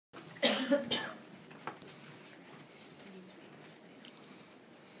Our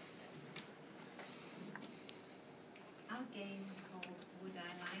game was called Would I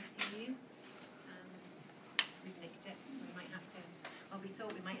Lie to You? We've nicked it, so we might have to, well, we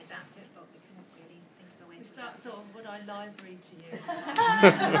thought we might adapt it, but we couldn't really think of a way to adapt it. Would I library to you?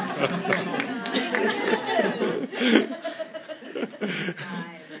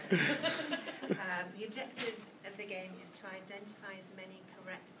 The objective of the game is to identify as many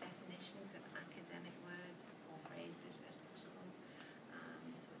correct definitions of academic words or phrases as possible.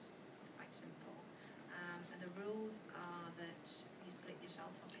 So it's quite simple. And the rules are that you split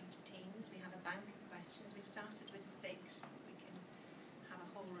yourself up into teams. We have a bank of questions. We've started with 6. We can have a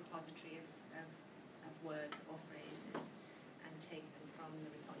whole repository of words or phrases and take them from the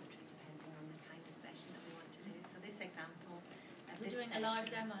repository depending on the kind of session that we want to do. So this example of We're this doing session, a live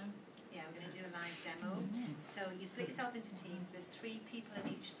demo. Yeah, we're going to do a live demo. So you split yourself into teams. There's 3 people in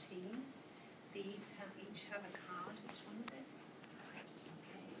each team. These each have a card. Which one is it? Right.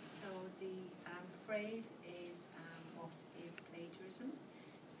 Okay. So the phrase is what is plagiarism.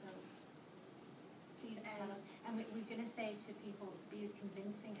 So please tell us. And we're going to say to people, be as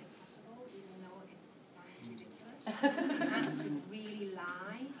convincing as possible, even though it sounds ridiculous. You have to really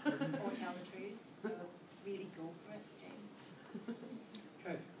lie or tell the truth. So really go for it, James.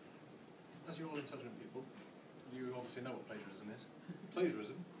 Okay. As you're all intelligent people, you obviously know what plagiarism is.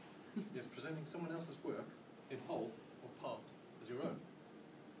 Plagiarism is presenting someone else's work in whole or part as your own.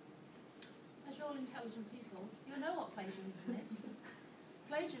 As you're all intelligent people, you'll know what plagiarism is.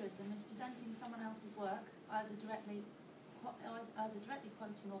 Plagiarism is presenting someone else's work, either directly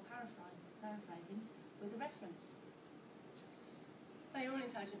quoting or paraphrasing with a reference. Now you're all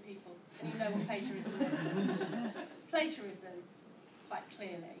intelligent people, and you know what plagiarism is. Plagiarism, quite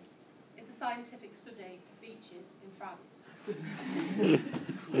clearly, is the scientific study of beaches in France.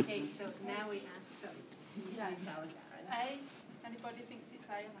 Okay, so now we ask, so you tell us, Aaron. A. Anybody thinks it's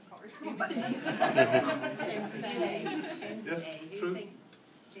A? And I can't remember. James is A. James Yes, is A. Who true. thinks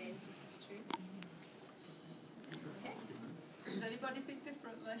James is true? Okay. Does anybody think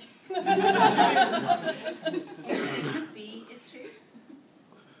differently? B is true.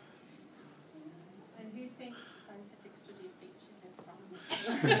 And who thinks scientific study of beaches in France?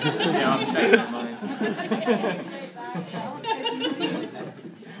 Yeah, I'm changing mine.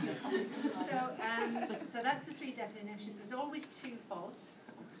 So that's the 3 definitions. There's always 2 false,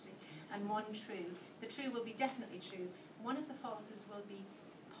 obviously, and 1 true. The true will be definitely true. One of the falses will be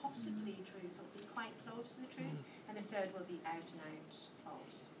possibly true, so it'll be quite close to the truth, and the third will be out and out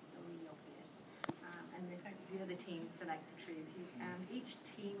false. It's really obvious. And the other teams select the truth. Each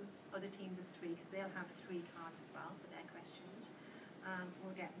team, other teams of 3, because they'll have 3 cards as well for their questions,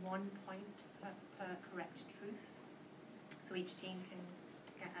 will get 1 point per correct truth. So each team can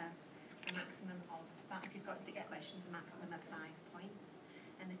get a maximum of 5. If you've got 6 questions, a maximum of 5 points,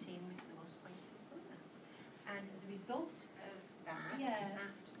 and the team with the most points is the winner. And as a result of that,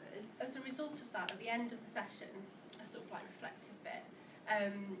 afterwards, as a result of that, at the end of the session, a sort of like reflective bit,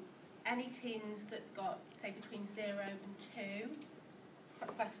 any teams that got, say, between 0 and 2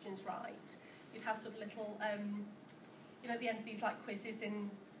 questions right, you'd have sort of little, you know, at the end of these like quizzes in,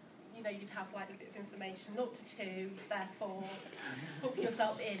 you know, you'd have like a bit of information, 0 to 2, therefore hook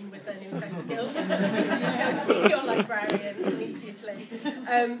yourself in with the info skills. See your librarian immediately.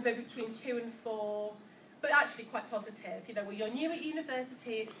 Maybe between 2 and 4, but actually quite positive. You know, well, you're new at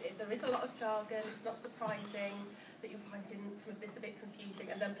university, there is a lot of jargon, it's not surprising that you're finding some of this a bit confusing,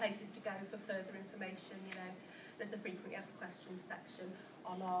 and then places to go for further information. You know, there's a frequently asked questions section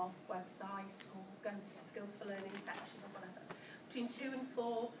on our website, or go to the skills for learning section or whatever. Between 2 and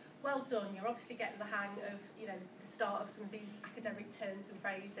 4, well done, you're obviously getting the hang of, you know, the start of some of these academic terms and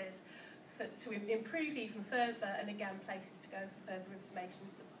phrases to improve even further, and again, places to go for further information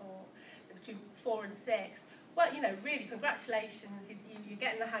support. Between 4 and 6, well, you know, really congratulations, you're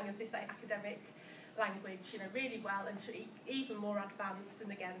getting the hang of this academic language, you know, really well, and to even more advanced,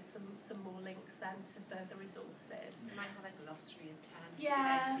 and again, some more links then to further resources. You might have a glossary of terms to Yeah, get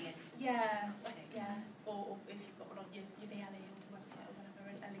out to the end of the session. yeah. Or if you've got one on your VLE or the website or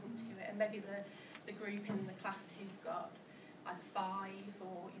whatever, a link to it, and maybe the group in the class who's got either 5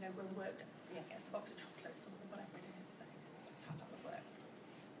 or, you know, will work, you know, gets the box of chocolates or whatever it is. So that's how that would work.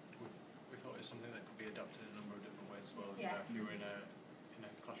 We thought it's something that could be adapted in a number of different ways as well. Yeah. If you were in a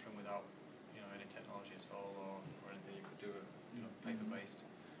classroom without, you know, any technology at all or anything, you could do it, you know, paper-based.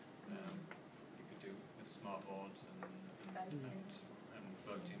 You could do with smart boards and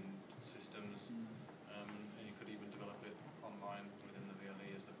voting systems, and you could even develop it online within the VLE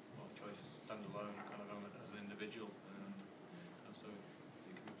as a choice standalone, kind of as an individual, and so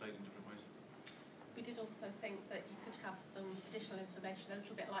it can be played in different ways. also think that you could have some additional information, a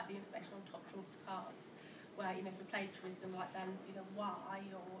little bit like the information on top trumps cards, where, you know, for plagiarism, like then, you know, why,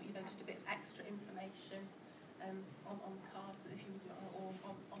 or, you know, just a bit of extra information on cards if you or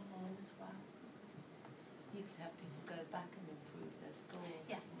online as well. You could have people go back and improve their scores.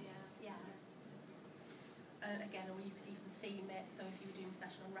 Yeah. Again, or you could even theme it, so if you were doing a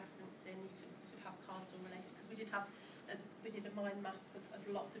session on referencing, you could have cards all related, because we did a mind map of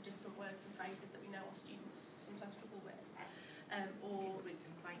lots of different words and phrases that we know our students sometimes struggle with. Or group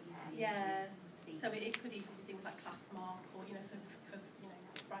them quite easily. yeah, into so themes. it could even be things like class mark, or, you know, for you know,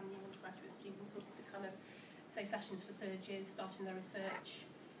 sort of brand new undergraduate students, or to kind of say sessions for third years starting their research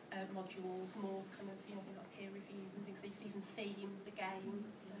modules, more kind of, you know, they've got peer review and things, so you could even theme the game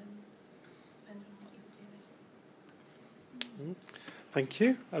depending on what you were doing. Thank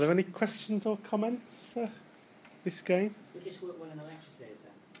you. Are there any questions or comments for this game? Would this work well in a lecture theatre,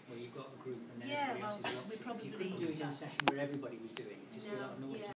 where you've got a group and then Yeah, everybody else is well, we watching? probably You couldn't do it in a session where everybody was doing it, just be a lot of noise. Yeah.